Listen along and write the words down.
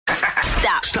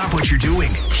stop. Stop what you're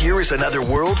doing. Here is another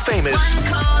world-famous One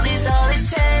call is all it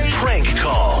takes. prank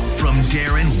call from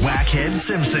Darren Wackhead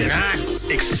Simpson. Yes.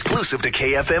 Exclusive to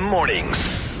KFM Mornings.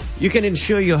 You can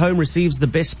ensure your home receives the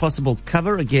best possible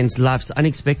cover against life's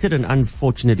unexpected and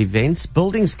unfortunate events.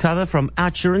 Buildings cover from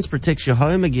Outsurance protects your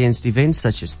home against events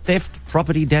such as theft,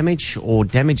 property damage, or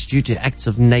damage due to acts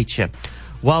of nature.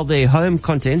 While their home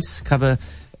contents cover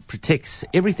protects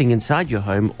everything inside your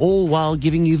home, all while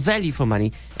giving you value for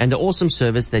money and the awesome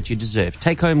service that you deserve.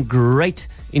 Take home great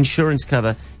insurance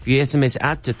cover if you SMS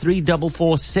out to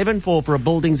 34474 for a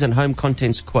buildings and home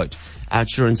contents quote.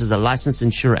 Outsurance is a licensed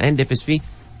insurer and FSP.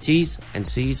 T's and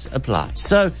C's apply.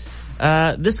 So,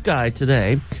 this guy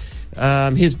today,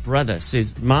 his brother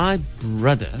says, my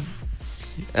brother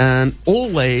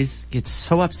always gets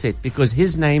so upset because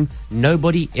his name,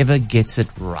 nobody ever gets it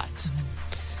right.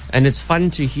 And it's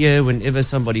fun to hear whenever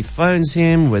somebody phones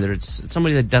him, whether it's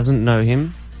somebody that doesn't know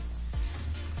him,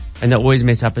 and they always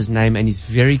mess up his name, and he's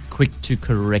very quick to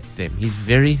correct them. He's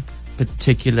very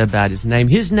particular about his name.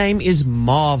 His name is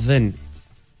Marvin.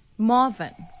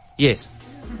 Marvin. Yes.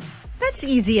 That's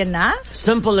easy enough.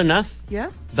 Simple enough.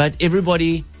 Yeah. But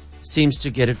everybody seems to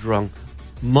get it wrong.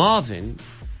 Marvin,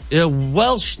 a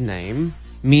Welsh name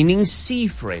meaning sea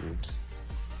friend.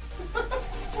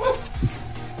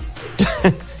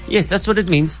 Yes, that's what it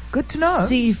means. Good to know.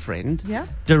 Sea friend. Yeah.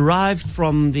 Derived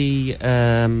from the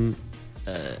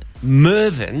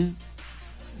Mervyn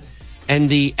and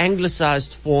the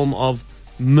anglicized form of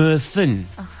Merfin.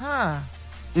 Aha.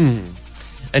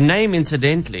 A name,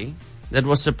 incidentally, that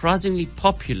was surprisingly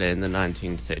popular in the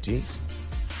 1930s,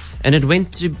 and it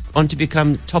went on to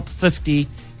become top 50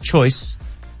 choice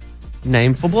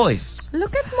name for boys.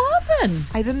 Look at Marvin.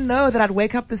 I didn't know that I'd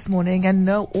wake up this morning and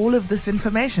know all of this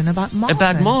information about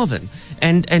Marvin.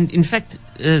 And in fact,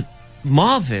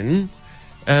 Marvin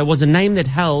was a name that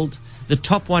held the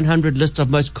top 100 list of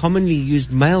most commonly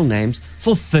used male names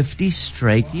for 50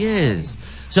 straight years.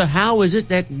 So how is it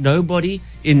that nobody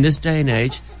in this day and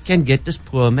age can get this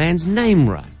poor man's name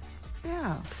right?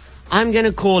 Yeah. I'm going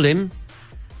to call him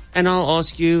and I'll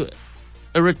ask you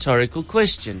a rhetorical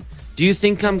question. Do you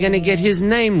think I'm going to get his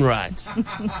name right?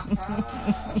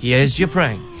 Here's your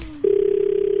prank.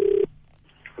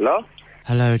 Hello?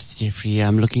 Hello, it's Jeffrey.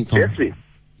 I'm looking for... Jeffrey?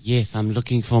 Yes, I'm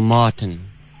looking for Martin.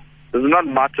 This is not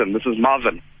Martin. This is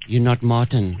Marvin. You're not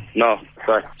Martin. No,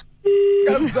 sorry.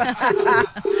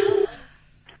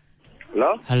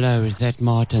 Hello? Hello, is that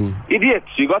Martin? Idiot,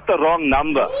 you got the wrong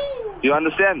number. You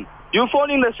understand? You're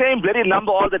phoning the same bloody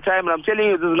number all the time, and I'm telling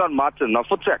you this is not Martin. Now,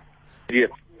 foot check.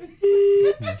 Idiot.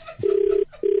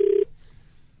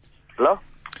 Hello?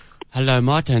 Hello,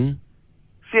 Martin.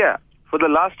 Yeah, for the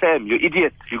last time, you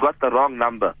idiot. You got the wrong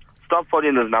number. Stop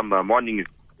phoning this number. I'm warning you.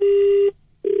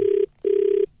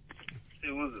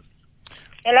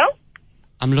 Hello?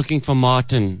 I'm looking for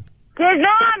Martin. There's no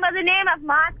one by the name of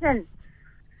Martin.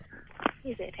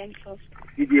 He's a thankful.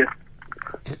 Idiot.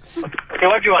 Okay,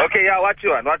 what you want? Okay, yeah, what you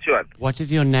want? What you want? What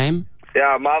is your name?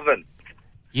 Yeah, Marvin.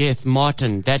 Yes,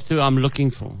 Martin. That's who I'm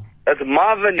looking for. That's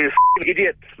Marvin, you f***ing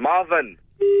idiot. Marvin.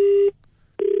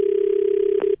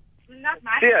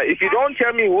 Yeah, if you don't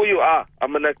tell me who you are,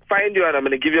 I'm going to find you and I'm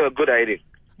going to give you a good idea.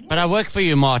 But I work for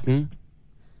you, Martin.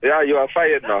 Yeah, you are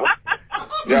fired now.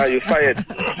 Yeah, you're fired.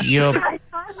 You're...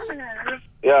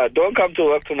 Yeah, don't come to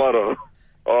work tomorrow.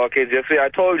 Okay, Jeffrey, I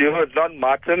told you, it's not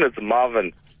Martin, it's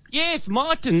Marvin. Yes,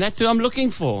 Martin. That's who I'm looking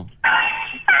for.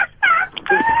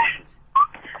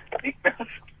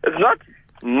 It's not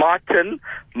Martin,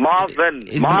 Marvin.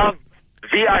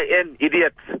 V-I-N,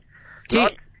 idiot.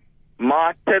 Not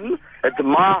Martin, it's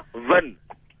Marvin.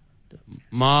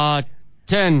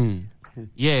 Martin.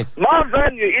 Yes.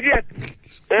 Marvin, you idiot.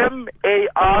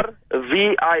 M-A-R-V-I-N.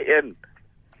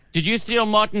 Did you steal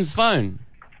Martin's phone?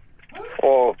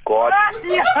 Oh, God.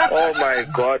 Oh, my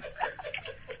God.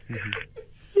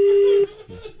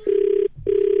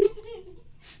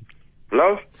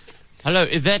 Hello? Hello,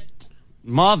 is that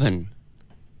Marvin?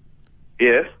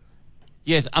 Yes.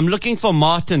 Yes, I'm looking for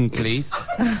Martin, please.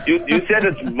 You said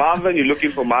it's Marvin, you're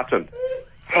looking for Martin.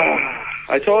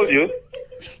 I told you.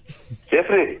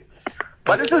 Jeffrey.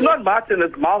 But this is not Martin,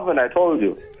 it's Marvin, I told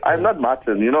you. I'm not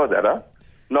Martin, you know that, huh?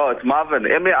 No, it's Marvin.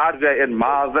 M-A-R-V-I-N,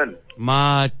 Marvin.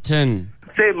 Martin.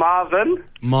 Say Marvin.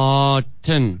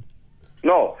 Martin.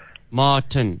 No.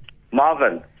 Martin.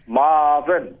 Marvin.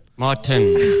 Marvin.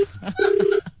 Martin.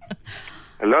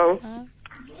 Hello?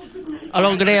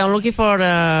 Hello, good day. I'm looking for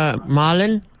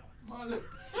Marlon.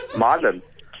 Marlon?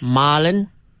 Marlon?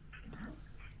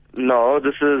 No,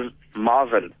 this is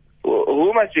Marvin.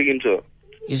 Who am I speaking to?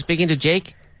 You speaking to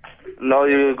Jake? No,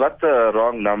 you got the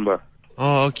wrong number.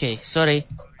 Oh, okay. Sorry.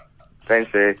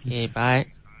 Thanks, eh? Okay, bye.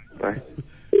 Bye.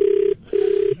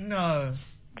 No.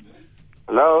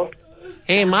 Hello?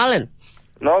 Hey, Marlon.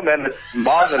 No, man, it's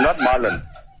Marvin, not Marlon.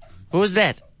 Who's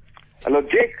that? Hello,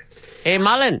 Jake? Hey,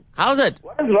 Marlon. How's it?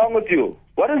 What is wrong with you?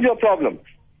 What is your problem?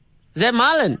 Is that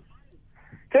Marlon?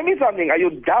 Tell me something. Are you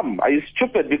dumb? Are you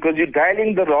stupid? Because you're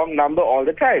dialing the wrong number all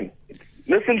the time.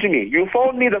 Listen to me. You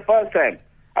phoned me the first time.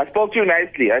 I spoke to you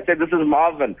nicely. I said, this is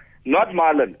Marvin, not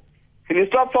Marlon. Can you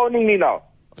stop phoning me now?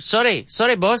 Sorry,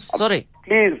 boss. Sorry.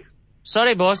 Please.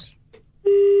 Sorry, boss.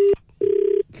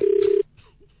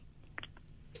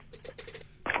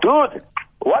 Dude,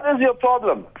 what is your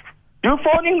problem? You're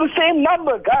phoning the same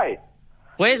number, guy.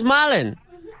 Where's Marlon?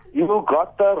 You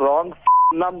got the wrong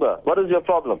number. What is your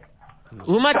problem?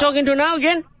 Who am I talking to now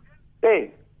again?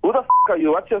 Hey, who the are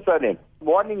you? What's your surname? I'm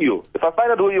warning you. If I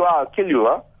find out who you are, I'll kill you,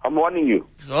 huh? I'm warning you.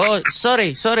 Oh,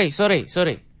 sorry. What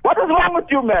is wrong with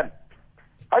you, man?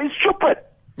 Are you stupid?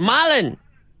 Marlon.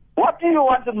 What do you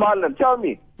want with Marlon? Tell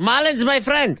me. Marlon's my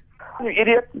friend. You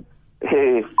idiot.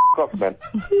 Hey, off, man.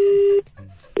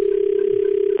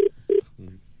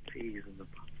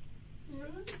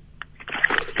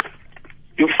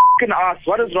 You fucking ass.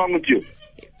 What is wrong with you?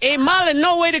 Hey, Marlon,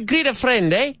 no way to greet a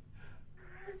friend, eh?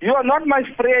 You are not my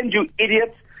friend, you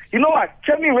idiot. You know what?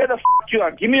 Tell me where the you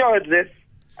are. Give me your address,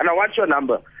 and I want your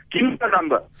number. Give me your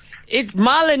number. It's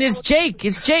Marlon. It's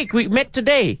Jake. We met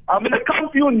today. I'm going to come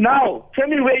to you now. Tell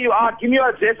me where you are. Give me your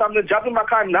address. I'm going to jump in my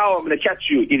car now. I'm going to catch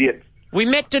you, idiot. We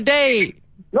met today.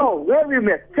 No, where we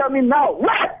met? Tell me now.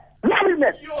 Where we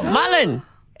met? Marlon.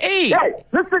 Hey. Hey,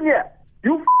 listen here.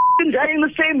 You f***ing dialing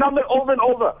the same number over and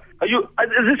over. Is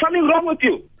there something wrong with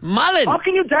you? Marlon. How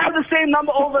can you dial the same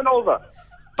number over and over?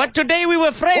 But today we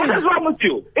were friends. What is wrong with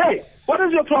you? Hey, what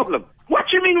is your problem? What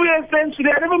you mean we are friends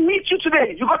today? I never meet you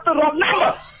today. You got the wrong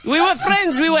number. We were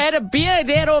friends. We had a beer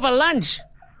there over lunch.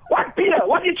 What beer?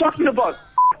 What are you talking about?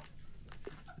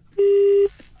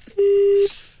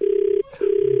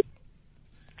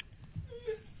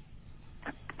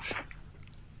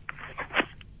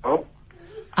 Oh?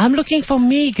 I'm looking for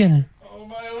Megan.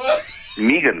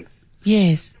 Megan?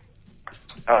 Yes.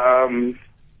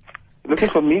 Looking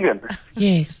for Megan?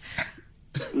 Yes.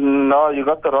 No, you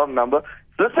got the wrong number.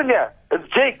 Listen here, it's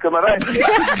Jake, am I right?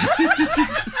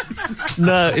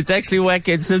 No, it's actually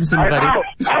Wackhead Simpson, buddy.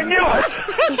 I knew it!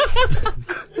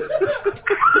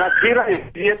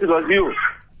 Nakira, yes, it was you.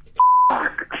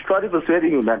 Sorry for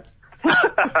swearing you, man.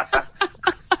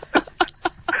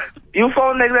 You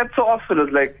phone like that so often.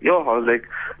 It's like, I was like,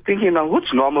 thinking now,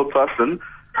 which normal person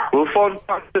will phone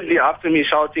constantly after me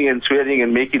shouting and swearing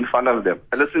and making fun of them?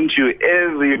 I listen to you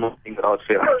every morning without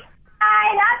fail.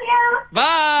 I love you.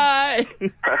 Bye.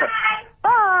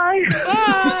 Bye.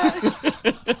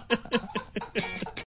 Bye.